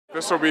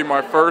This will be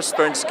my first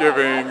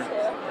Thanksgiving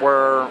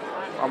where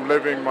I'm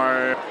living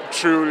my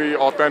truly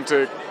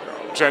authentic,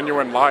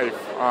 genuine life.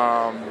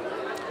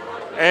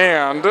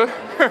 And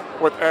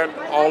with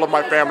all of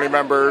my family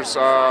members,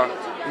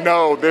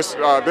 no, this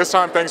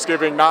time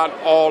Thanksgiving, not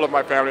all of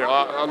my family,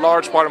 a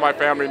large part of my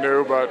family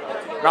knew, but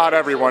not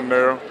everyone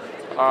knew.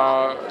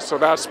 So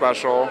that's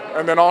special.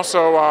 And then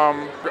also,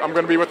 I'm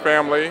going to be with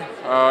family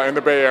in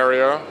the Bay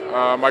Area.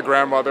 My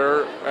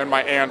grandmother and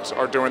my aunt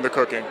are doing the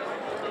cooking.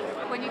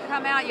 When you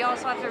come out, you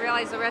also have to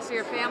realize the rest of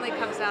your family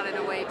comes out in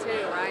a way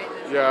too, right?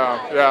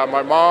 Yeah.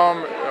 My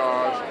mom,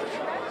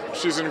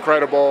 she's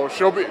incredible.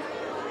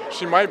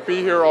 She might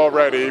be here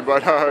already,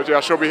 but yeah,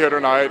 she'll be here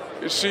tonight.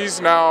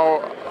 She's now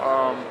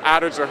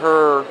added to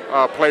her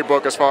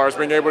playbook as far as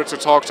being able to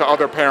talk to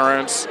other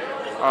parents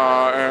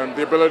and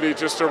the ability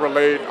just to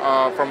relate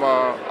from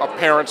a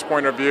parent's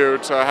point of view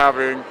to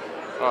having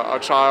a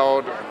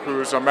child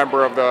who's a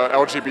member of the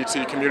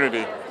LGBT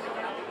community.